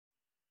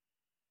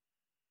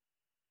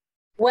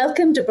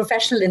Welcome to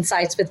Professional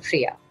Insights with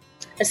Priya,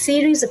 a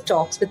series of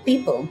talks with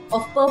people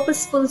of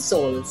purposeful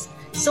souls,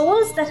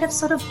 souls that have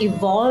sort of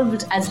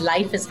evolved as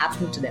life has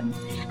happened to them,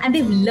 and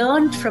they've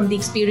learned from the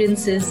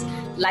experiences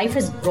life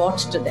has brought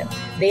to them.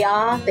 They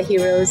are the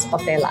heroes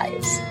of their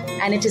lives,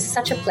 and it is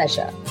such a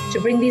pleasure to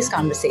bring these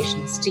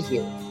conversations to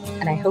you,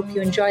 and I hope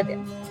you enjoy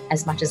them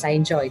as much as I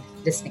enjoyed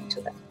listening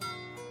to them.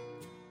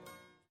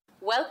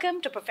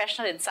 Welcome to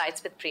Professional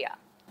Insights with Priya.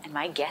 And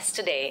my guest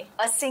today,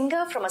 a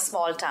singer from a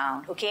small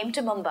town who came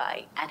to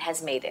Mumbai and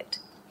has made it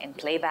in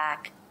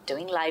playback,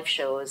 doing live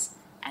shows,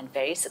 and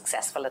very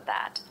successful at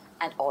that,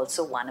 and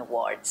also won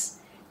awards.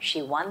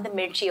 She won the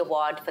Mirchi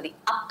Award for the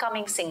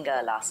Upcoming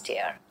Singer last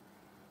year.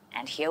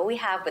 And here we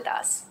have with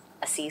us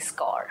Aziz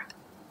Kaur.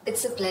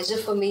 It's a pleasure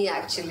for me,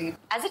 actually.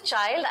 As a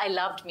child, I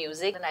loved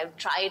music and I would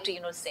try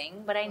to,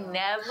 sing, but I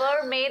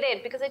never made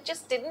it because I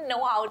just didn't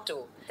know how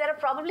to. There are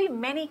probably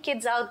many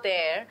kids out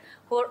there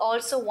who are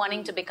also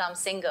wanting to become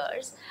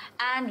singers,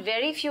 and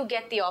very few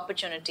get the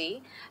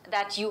opportunity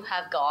that you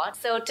have got.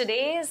 So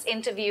today's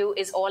interview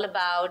is all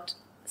about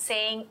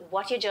saying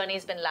what your journey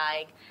has been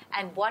like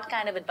and what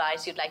kind of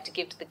advice you'd like to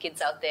give to the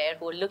kids out there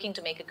who are looking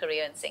to make a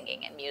career in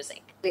singing and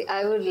music.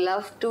 I would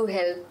love to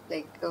help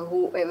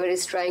whoever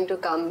is trying to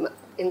come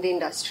in the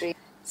industry.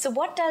 So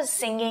what does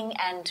singing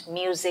and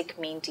music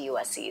mean to you,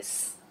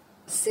 Aziz?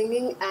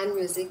 Singing and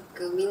music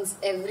means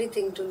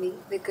everything to me,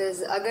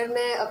 because अगर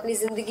मैं अपनी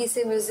जिंदगी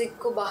से music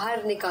को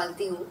बाहर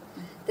निकालती हूँ,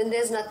 then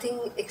there's nothing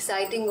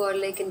exciting or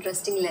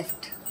interesting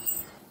left.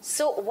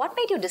 So what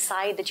made you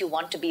decide that you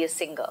want to be a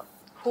singer?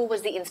 Who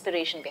was the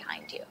inspiration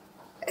behind you?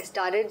 I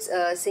started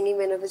singing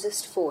when I was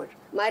just 4.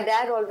 My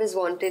dad always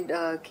wanted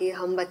कि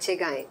हम बच्चे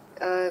गाएं.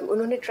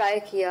 उन्होंने try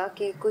किया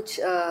कि कुछ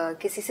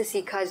किसी से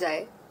सीखा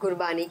जाए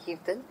गुरबानी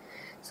कीर्तन.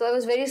 So I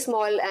was very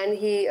small and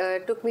he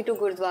took me to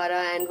Gurdwara,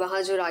 and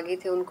वहाँ जो रागी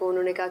थे उनको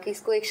उन्होंने कहा कि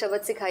इसको एक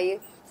शब्द सिखाइए.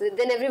 So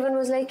then everyone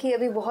was like कि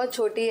अभी बहुत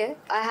छोटी है.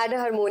 I had a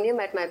harmonium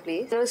at my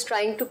place. I was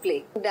trying to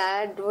play.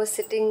 Dad was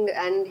sitting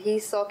and he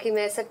saw कि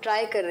मैं ऐसा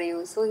try कर रही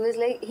हूँ. So he was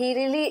like, he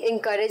really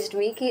encouraged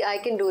me कि I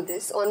can do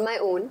this on my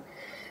own.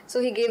 So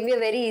he gave me a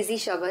very easy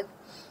shabad,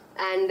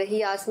 and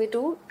he asked me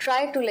to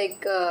try to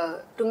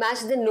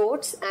match the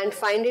notes and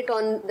find it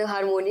on the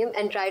harmonium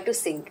and try to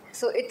sing.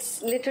 So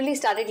it's literally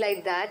started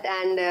like that,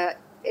 and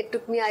it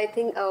took me, I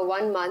think,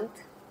 1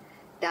 month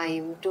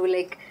time to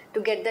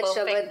get that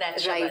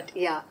shabad right.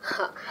 Yeah.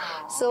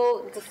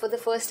 So for the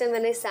first time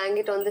when I sang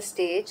it on the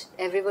stage,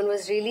 everyone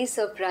was really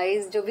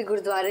surprised. जो भी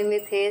गुरुद्वारे में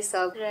थे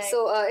सब. Right.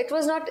 So it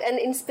was not an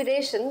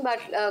inspiration, but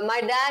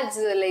my dad's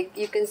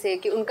you can say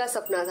कि उनका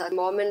सपना था.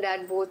 Mom and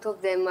dad, both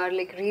of them are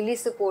really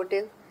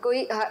supportive.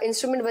 कोई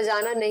instrument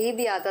बजाना नहीं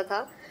भी आता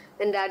था.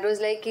 And dad was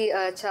like कि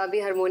अच्छा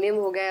अभी हारमोनियम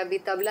हो गया, अभी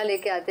तबला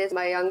लेके आते हैं.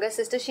 My younger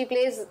sister, she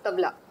plays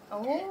tabla.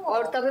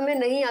 और तब हमें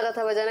नहीं आता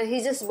था बजाना. He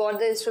just bought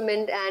the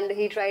instrument and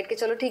he tried कि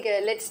चलो ठीक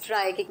है, let's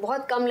try. कि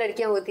बहुत कम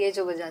लड़कियां होती है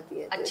जो बजाती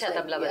है. अच्छा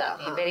तबला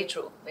बजाती है. Very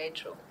true, very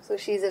true. So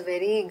she's a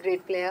very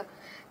great player,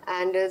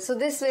 and so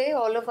this way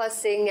all of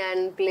us sing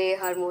and play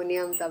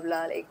harmonium,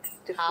 tabla,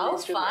 How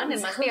fun!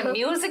 It must be a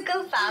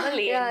musical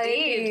family. Yeah,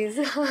 indeed. it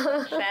is.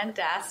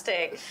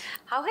 Fantastic.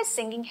 How has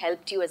singing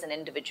helped you as an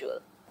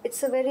individual?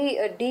 It's a very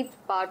deep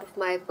part of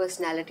my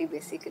personality,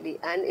 basically,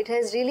 and it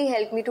has really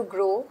helped me to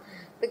grow,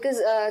 because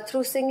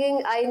through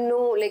singing I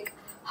know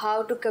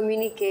how to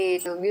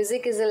communicate.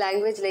 Music is a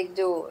language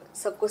जो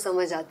सबको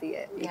समझ आती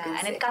है. Yeah,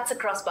 and it cuts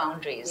across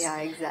boundaries. Yeah,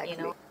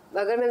 exactly.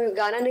 अगर मैं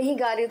गाना नहीं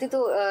गा रही होती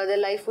तो the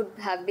life would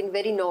have been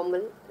very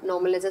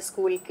normal as a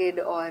school kid,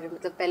 और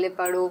मतलब पहले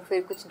पढ़ो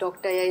फिर कुछ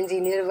डॉक्टर या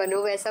इंजीनियर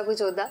बनो, वैसा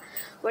कुछ होता.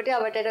 But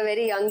at a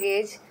very young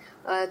age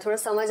थोड़ा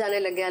समझ आने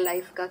लग गया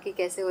लाइफ का कि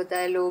कैसे होता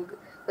है. लोग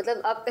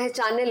मतलब आप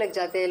पहचानने लग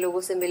जाते हैं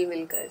लोगों से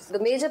मिल कर. The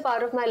major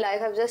part of my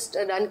life I've just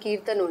done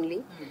kirtan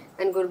only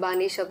and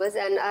Gurbani Shabas,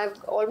 and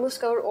I've almost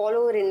covered all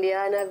over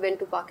India, and I've went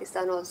to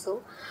Pakistan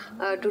also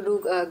to do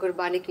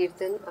Gurbani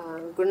Kirtan.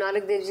 Guru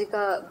Nanak Dev Ji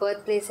ka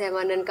birthplace है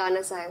वहाँ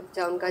ननकाना साहिब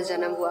जहाँ उनका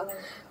जन्म हुआ.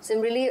 So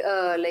I'm really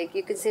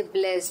you can say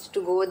blessed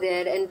to go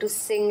there and to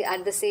sing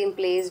at the same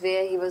place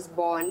where he was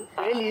born.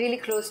 Really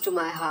close to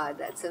my heart.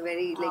 That's a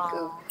very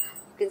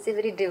you can say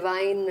very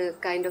divine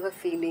kind of a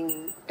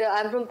feeling.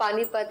 I'm from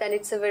Panipat and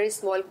it's a very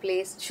small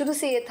place. शुरू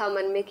से ये था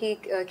मन में कि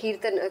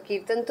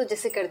कीर्तन तो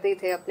जैसे करते ही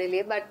थे अपने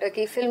लिए, बट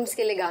कि फिल्म्स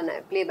के लिए गाना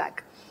है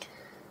प्लेबैक.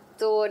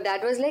 तो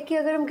डैड वाज लाइक कि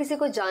अगर हम किसी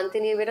को जानते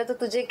नहीं है बेटा तो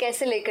तुझे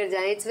कैसे लेकर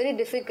जाएं. इट्स वेरी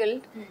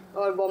डिफिकल्ट,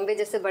 और बॉम्बे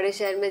जैसे बड़े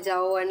शहर में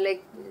जाओ एंड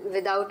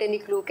विदाउट एनी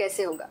क्लू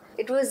कैसे होगा.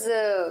 It was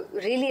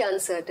really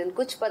uncertain.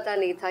 कुछ पता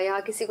नहीं था,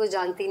 यहाँ किसी को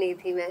जानती नहीं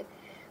थी मैं,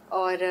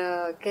 और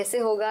कैसे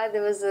होगा.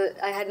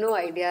 I had no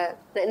idea.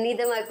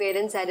 Neither my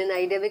parents had an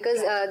idea,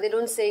 because they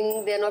don't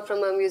sing, they are not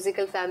from a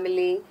musical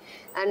family,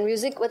 and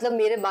music मतलब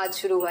मेरे बाद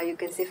शुरू हुआ, you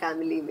can say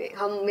family में.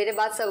 हम मेरे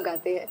बाद सब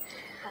गाते हैं.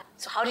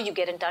 So how did you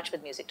get in touch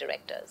with music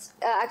directors?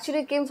 Actually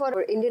I came for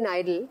Indian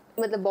Idol.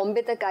 मतलब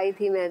बॉम्बे तक आई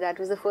थी मैं. That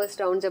was the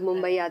first round जब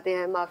मुंबई आते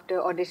हैं हम after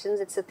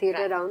auditions. It's a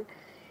theatre round.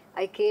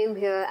 I came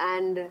here,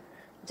 and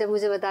जब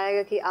मुझे बताया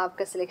गया कि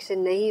आपका सिलेक्शन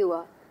नहीं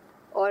हुआ,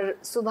 और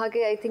सुबह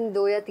के आई थिंक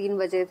 2 या 3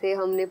 बजे थे,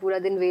 हमने पूरा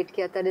दिन वेट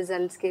किया था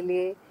रिजल्ट्स के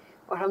लिए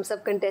और हम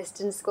सब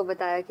कंटेस्टेंट्स को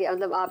बताया कि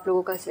मतलब आप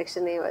लोगों का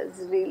सिलेक्शन नहीं,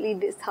 was really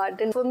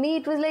disheartened for me,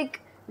 it was like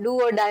do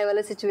और डाई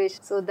वाला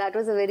situation, so that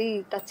was a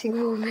very touching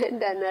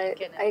moment and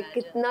I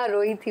कितना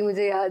रोई थी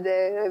मुझे याद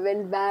है. आई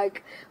वेंट बैक,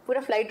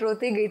 पूरा फ्लाइट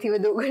रोते ही गई थी मैं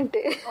 2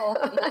 घंटे. Oh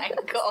my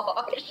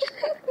gosh.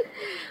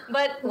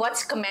 But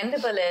what's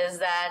commendable is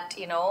that,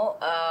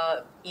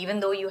 even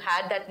though you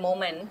had that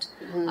moment,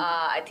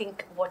 I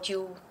think what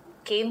you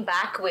came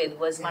back with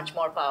was much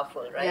more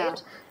powerful,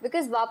 right?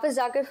 Because वापस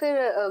जाकर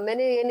फिर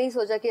मैंने ये नहीं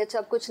सोचा कि अच्छा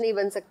अब कुछ नहीं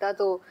बन सकता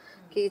तो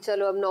कि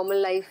चलो अब नॉर्मल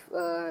लाइफ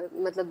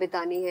मतलब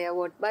बितानी है या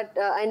what, but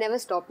I never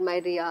stopped my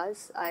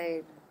Riyaz,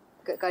 I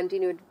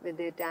continued with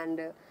it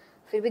and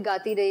फिर भी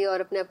गाती रही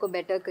और अपने आप को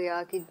बेटर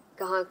किया कि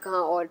कहाँ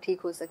कहाँ और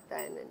ठीक हो सकता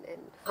है. एंड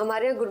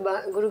हमारे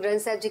यहाँ गुरु ग्रंथ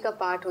साहिब जी का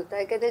पाठ होता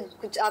है, कहते हैं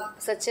कुछ आप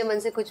सच्चे मन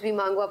से कुछ भी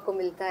मांगो आपको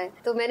मिलता है.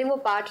 तो मैंने वो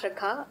पाठ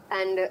रखा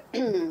एंड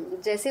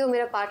जैसे वो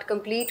मेरा पाठ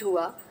कंप्लीट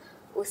हुआ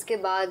उसके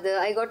बाद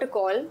I got a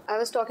call. I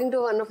was talking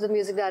to one of the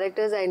music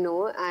directors I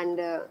know and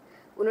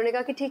उन्होंने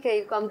कहा कि ठीक है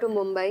you come to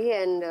Mumbai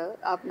and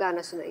आप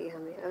गाना सुनाइए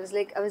हमें.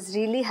 I was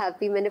really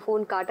happy. मैंने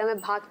फ़ोन काटा, मैं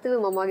भागते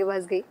हुए मम्मा के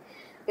पास गई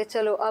कि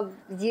चलो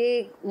अब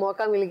ये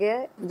मौका मिल गया.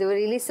 दे वर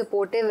रियली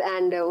सपोर्टिव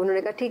एंड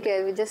उन्होंने कहा ठीक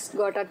है, we just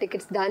got our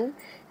tickets done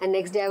and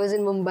next day I was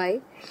in Mumbai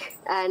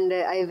and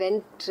I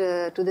went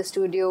to the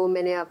studio.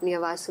 मैंने अपनी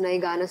आवाज़ सुनाई,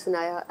 गाना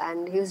सुनाया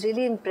and he was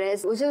really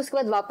impressed. मुझे उसके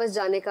बाद वापस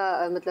जाने का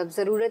मतलब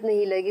ज़रूरत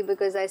नहीं लगी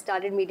because I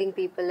started meeting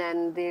people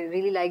and they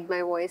really liked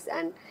my voice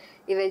and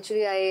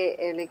eventually I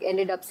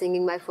ended up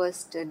singing my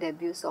first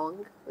debut song,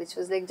 which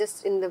was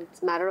just in the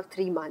matter of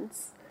 3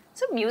 months.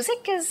 So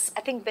music has,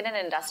 I think, been an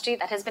industry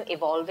that has been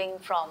evolving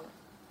from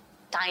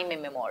time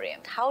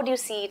immemorial. How do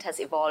you see it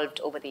has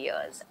evolved over the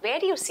years?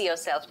 Where do you see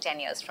yourself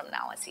 10 years from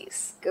now,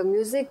 Aziz?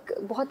 Music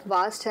बहुत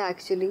vast है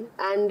actually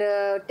and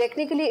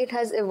technically it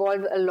has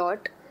evolved a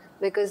lot.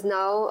 Because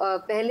now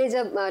पहले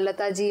जब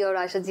लता जी और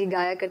आशा जी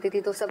गाया करती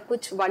थी तो सब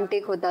कुछ वन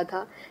टेक होता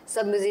था,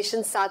 सब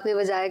म्यूजिशियंस साथ में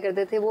बजाया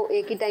करते थे, वो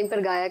एक ही टाइम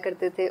पर गाया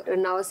करते थे.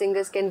 Now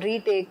singers can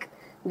retake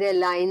their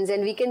lines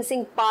and we can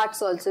sing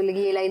parts also, like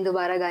ये लाइन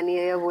दोबारा गानी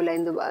है या वो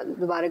लाइन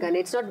दोबारा गानी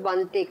है. It's not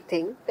one take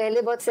thing.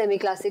 पहले बहुत semi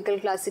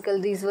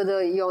classical these were the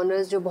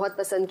genres जो बहुत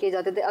पसंद किए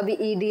जाते थे. अभी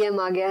EDM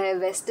आ गया है,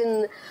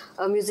 वेस्टर्न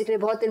म्यूजिक ने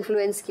बहुत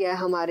इन्फ्लुएंस किया है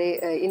हमारे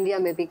इंडिया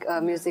में भी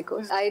म्यूजिक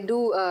को. I do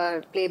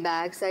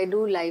playbacks, I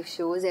do live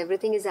shows,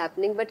 everything is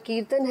happening, but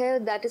कीर्तन है,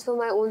 that is for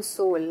my own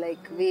soul.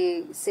 Like we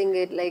sing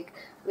it, like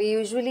we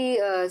usually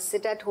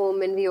sit at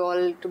home and we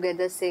all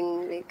together sing,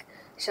 like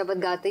शब्द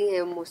गाते ही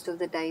हैं most of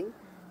the time.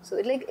 So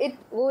it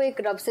वो एक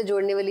रब से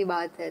जोड़ने वाली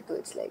बात है, तो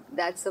it's like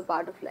that's a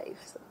part of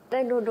life. So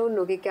I don't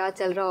know कि क्या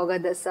चल रहा होगा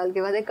 10 साल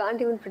के बाद. I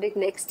can't even predict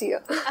next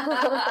year.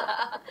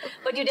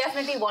 But you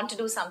definitely want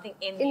to do something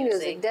in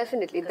music.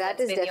 Definitely,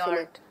 that is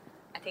definite.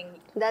 I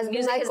think that's been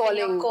music my has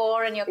calling. been your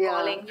core and your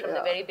calling from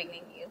the very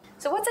beginning.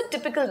 So what's a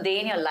typical day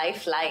in your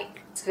life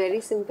like? It's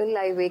very simple.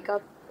 I wake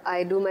up,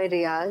 I do my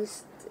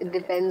riyaz. It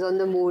depends on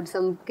the mood.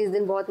 किस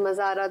दिन बहुत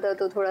मजा आ रहा था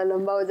तो थोड़ा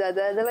लंबा हो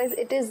जाता है. Otherwise,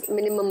 it is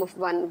minimum of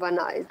one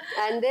hour.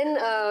 And then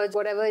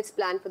whatever is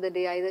planned for the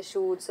day, either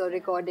shoots or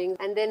recording,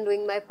 and then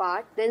doing my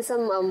part. Then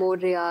some more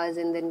riyaz,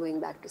 and then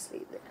going back to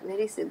sleep.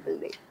 Very simple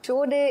day. Show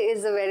day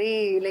is a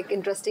very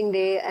interesting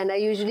day, and I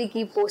usually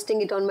keep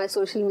posting it on my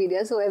social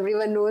media so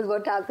everyone knows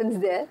what happens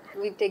there.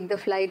 We take the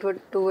flight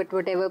to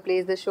whatever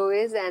place the show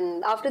is,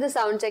 and after the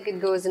sound check,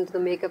 it goes into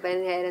the makeup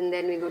and hair, and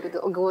then we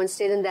go on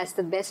stage, and that's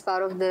the best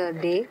part of the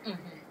day.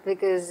 Mm-hmm.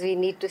 Because we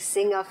need to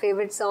sing our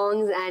favorite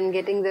songs and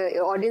getting the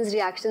audience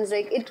reactions.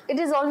 It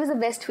is always the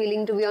best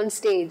feeling to be on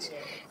stage.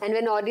 And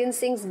when audience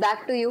sings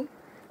back to you,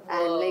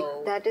 and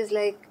that is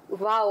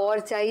wow, और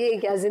चाहिए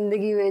क्या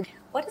जिंदगी में.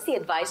 What is the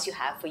advice you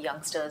have for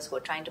youngsters who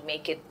are trying to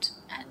make it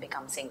and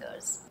become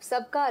singers?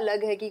 सबका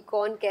अलग है कि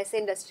कौन कैसे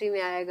इंडस्ट्री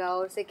में आएगा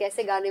और उसे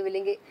कैसे गाने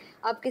मिलेंगे.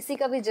 आप किसी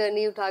का भी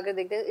जर्नी उठाकर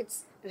देखते हैं, it's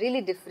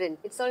really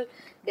different. It's all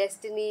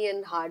destiny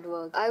and hard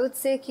work. I would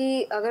say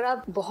कि अगर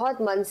आप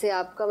बहुत मन से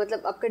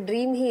आपका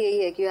ड्रीम ही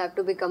यही है कि you have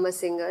to become a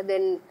singer,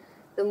 then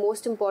the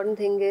most important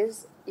thing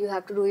is you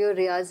have to do your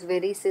riyaz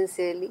very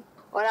sincerely.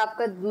 और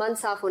आपका मन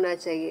साफ होना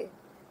चाहिए.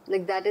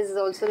 That is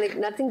also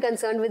nothing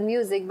concerned with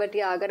music, but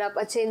yeah, अगर आप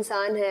अच्छे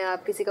इंसान हैं,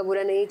 आप किसी का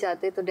बुरा नहीं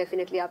चाहते, तो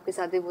definitely आपके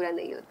साथ भी बुरा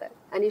नहीं होता है.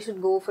 And you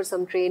should go for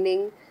some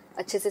training,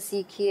 अच्छे से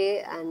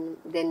सीखिए,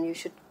 and then you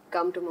should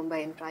come to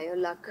Mumbai and try your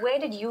luck. Where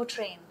did you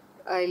train?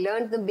 I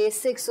learned the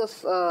basics of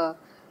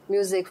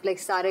music, like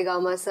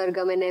Saregama,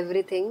 Sargam and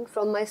everything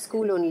from my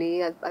school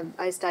only.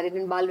 I studied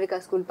in Bal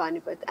Vikas School,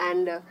 Panipat,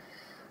 and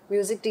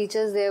music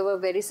teachers, they were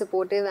very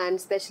supportive, and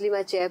especially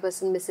my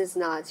chairperson, Mrs.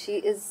 Nath. She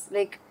is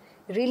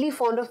really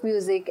fond of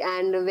music,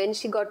 and when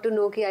she got to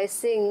know that I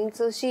sing,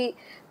 so she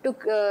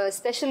took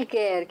special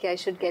care that I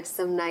should get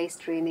some nice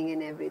training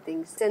and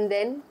everything. And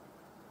then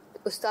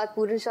Ustad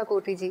Puran Shah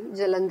Koti ji,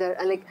 Jalandhar,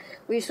 and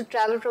we used to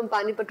travel from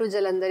Panipat to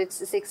Jalandhar.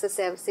 It's 6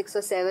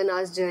 or 7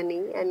 hours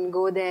journey, and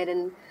go there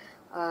and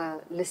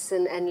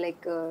listen and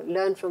like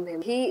learn from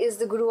him. He is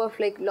the guru of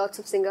like lots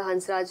of singer,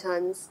 Hansraj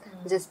Hans,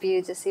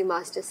 Jasbir Jassi,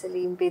 Master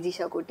Salim, Peji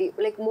Shakoti.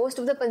 Like most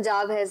of the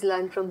Punjab has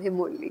learned from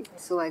him only.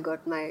 So I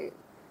got my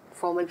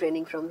formal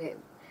training from him.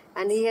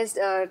 And he has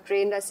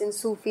trained us in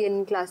Sufi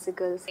and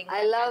classicals.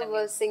 I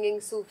love singing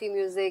Sufi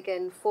music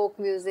and folk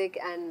music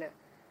and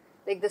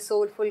like the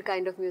soulful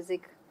kind of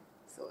music.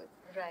 So,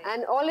 right.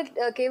 And all it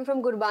came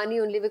from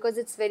Gurbani only because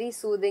it's very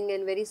soothing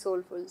and very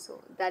soulful. So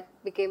that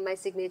became my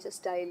signature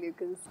style, you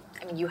can say.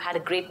 I mean, you had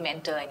a great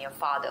mentor in your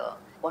father.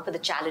 What were the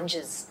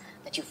challenges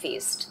that you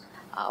faced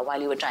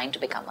while you were trying to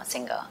become a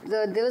singer?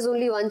 There was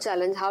only one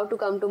challenge, how to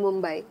come to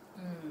Mumbai.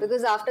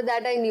 Because after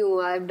that I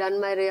knew I've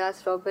done my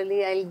riyas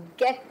properly, I'll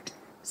get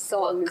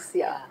songs.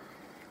 Yeah.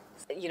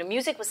 You know,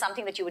 music was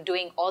something that you were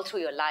doing all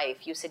through your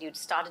life. You said you'd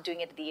started doing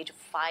it at the age of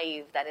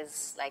 5. That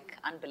is like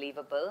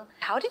unbelievable.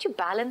 How did you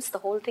balance the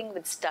whole thing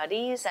with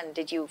studies, and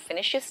did you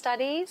finish your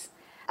studies?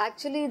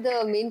 Actually,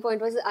 the main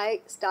point was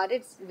I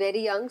started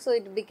very young, so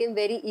it became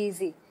very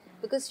easy.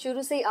 Because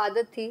शुरू से ही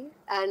आदत थी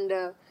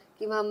and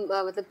कि हम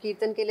मतलब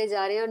कीर्तन के लिए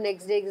जा रहे हैं और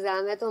नेक्स्ट डे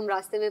एग्जाम है तो हम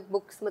रास्ते में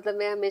बुक्स मतलब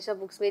मैं हमेशा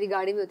बुक्स मेरी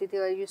गाड़ी में होती थी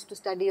और I used to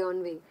study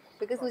on way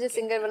because मुझे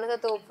सिंगर बनना था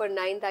तो for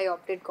 9th I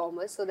opted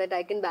commerce so that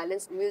I can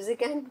balance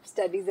music and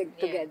studies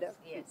together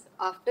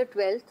after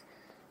 12th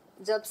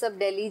जब सब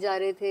दिल्ली जा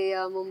रहे थे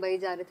या मुंबई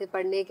जा रहे थे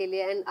पढ़ने के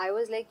लिए एंड आई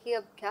वाज लाइक कि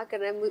अब क्या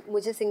करना है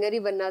मुझे सिंगर ही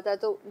बनना था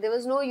तो देयर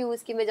वाज नो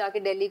यूज कि मैं जाके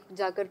दिल्ली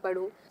जाकर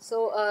पढूं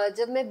सो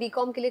जब मैं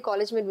बीकॉम के लिए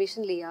कॉलेज में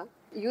एडमिशन लिया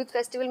यूथ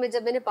फेस्टिवल में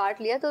जब मैंने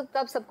पार्ट लिया तो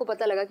तब सबको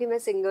पता लगा कि मैं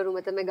सिंगर हूँ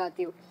मतलब मैं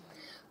गाती हूँ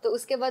तो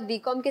उसके बाद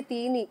बीकॉम के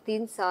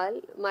 3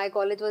 साल my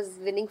college was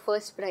winning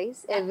first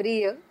prize every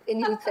year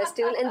in youth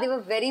festival and they were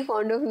very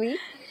fond of me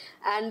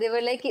and they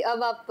were like कि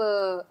अब आप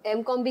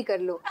एमकॉम भी कर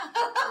लो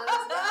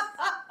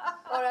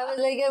और आई वाज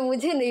लाइक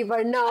मुझे नहीं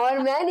पढ़ना और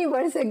मैं नहीं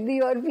पढ़ सकती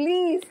और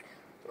प्लीज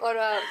और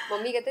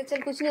मम्मी कहते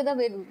चल कुछ नहीं होता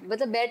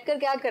मतलब बैठ कर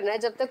क्या करना है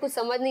जब तक कुछ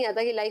समझ नहीं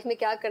आता कि लाइफ में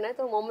क्या करना है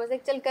तो मम्मा से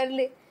चल कर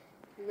ले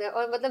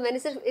और मतलब मैंने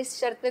सिर्फ इस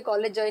शर्त पे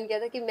कॉलेज ज्वाइन किया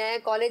था कि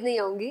मैं कॉलेज नहीं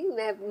आऊंगी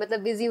मैं मतलब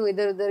बिजी हूँ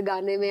इधर उधर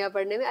गाने में या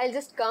पढ़ने में I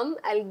just come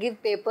I give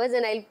papers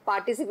and I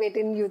participate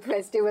in youth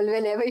festival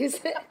whenever you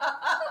say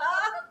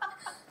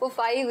For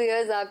 5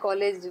 years, our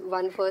college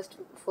won first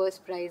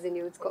prize in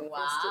youth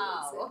festival.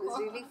 So it was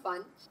really fun.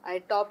 I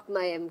topped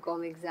my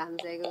MCom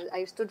exams.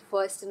 I stood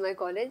first in my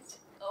college.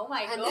 Oh my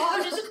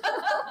gosh!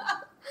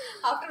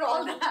 After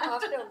all that.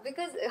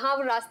 Because हाँ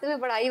रास्ते में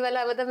पढ़ाई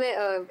वाला मतलब मैं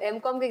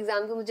MCom के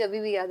exam तो मुझे अभी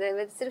भी याद है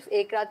मैं सिर्फ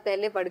एक रात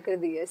पहले पढ़ कर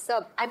दी है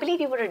सब. I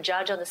believe you were a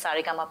judge on the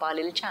Saregama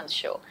Little Chance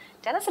show.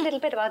 Tell us a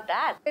little bit about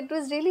that. It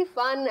was really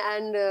fun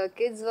and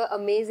kids were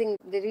amazing.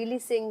 They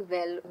really sing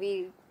well. We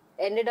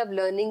ended up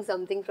learning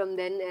something from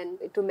them and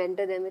to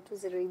mentor them it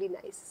was really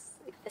nice.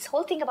 This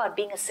whole thing about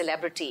being a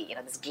celebrity, you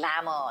know, this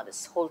glamour,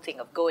 this whole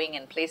thing of going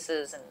in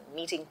places and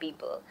meeting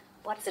people,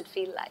 what does it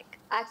feel like?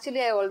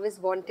 Actually I always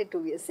wanted to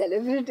be a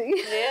celebrity.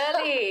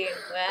 Really?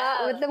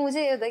 Wow. मतलब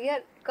मुझे ये होता कि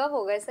यार कब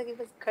होगा ऐसा कि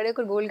बस खड़े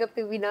होकर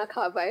गोलगप्पे भी ना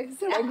खा पाए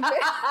सड़क पे.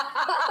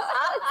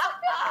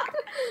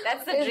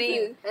 That's the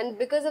dream. And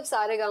because of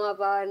Saregama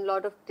and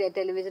lot of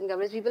television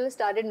cameras people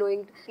started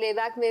knowing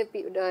playback में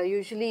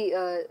usually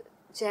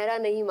चेहरा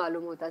नहीं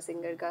मालूम होता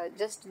सिंगर का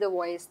just the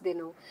voice they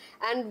know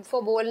and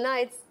for बोलना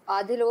इट्स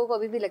आधे लोगों को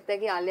अभी भी लगता है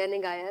कि आलिया ने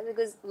गाया है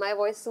because my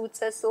voice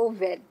suits her so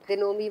well they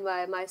know me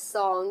by my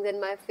songs and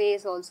my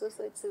face also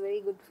so it's a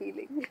very good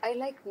feeling I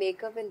like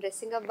makeup and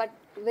dressing up but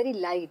very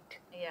light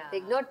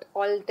like not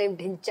all time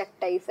dhinchak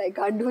types I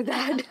can't do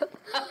that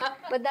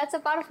but that's a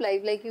part of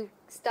life like you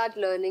start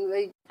learning.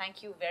 Thank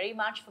you very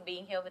much for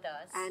being here with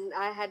us and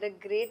I had a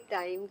great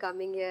time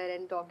coming here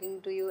and talking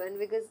to you and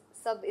because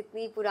सब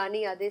इतनी पुरानी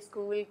यादें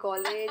school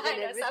college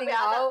and everything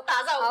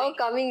how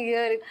coming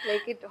here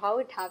like it how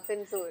it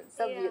happened so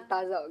सब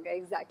ताजा हो गया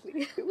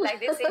exactly like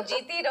they से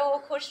जीती रहो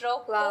खुश रहो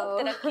खूब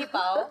तरक्की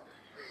पाओ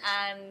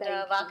एंड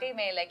वाकई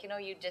में लाइक यू नो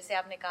यू जैसे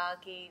आपने कहा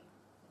कि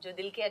जो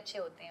दिल के अच्छे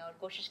होते हैं और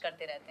कोशिश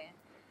करते रहते हैं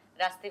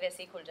रास्ते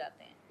वैसे ही खुल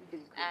जाते हैं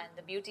and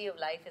the beauty of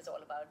life is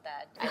all about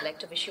that. I'd like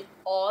to wish you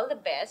all the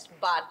best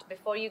but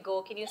before you go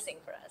can you sing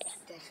for us?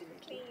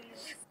 Definitely.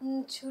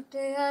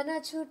 छूटे या ना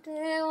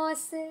छूटे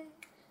ओसे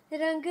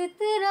रंग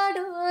तेरा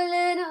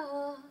डोलना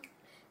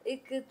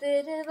एक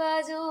तेरे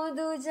बाजू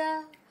दूजा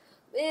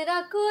मेरा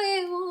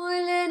कोई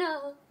बोलना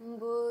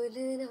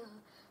बोलना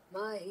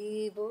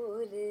माही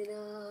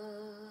बोलना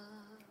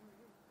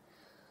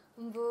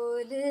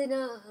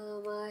बोलना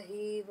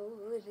माही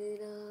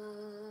बोलना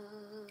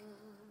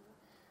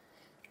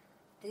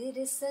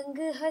तेरे संग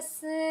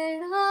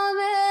हंसना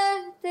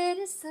मैं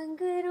तेरे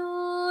संग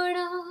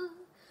रोना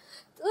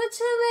तुझ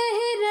में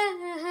ही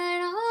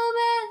रहना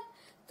मैं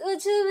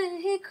तुझ में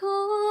ही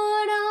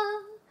खोना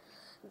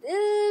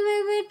दिल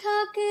में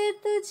बिठा के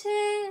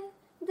तुझे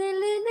दिल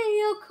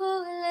नहीं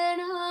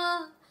खोलना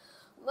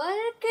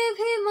मर के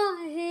भी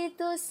माही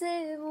तो से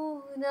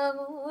मुँह न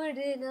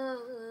मोड़ना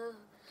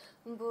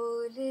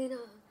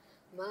बोलना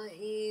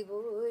माही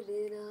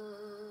बोलना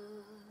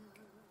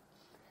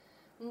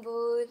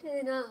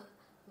बोलना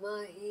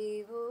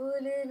माही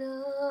बोलना.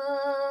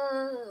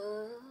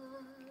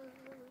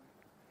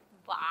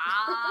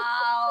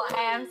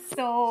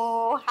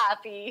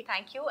 happy.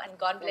 Thank you and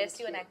God bless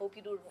you, and I hope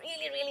you do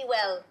really, really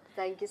well.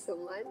 Thank you so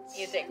much.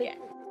 You take care.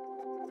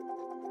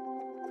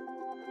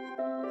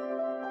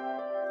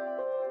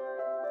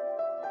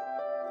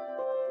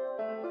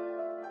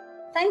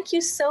 Thank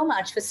you so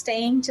much for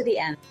staying to the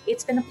end.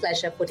 It's been a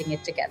pleasure putting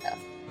it together.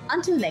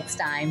 Until next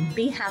time,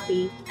 be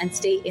happy and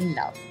stay in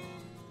love.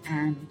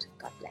 And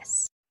God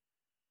bless.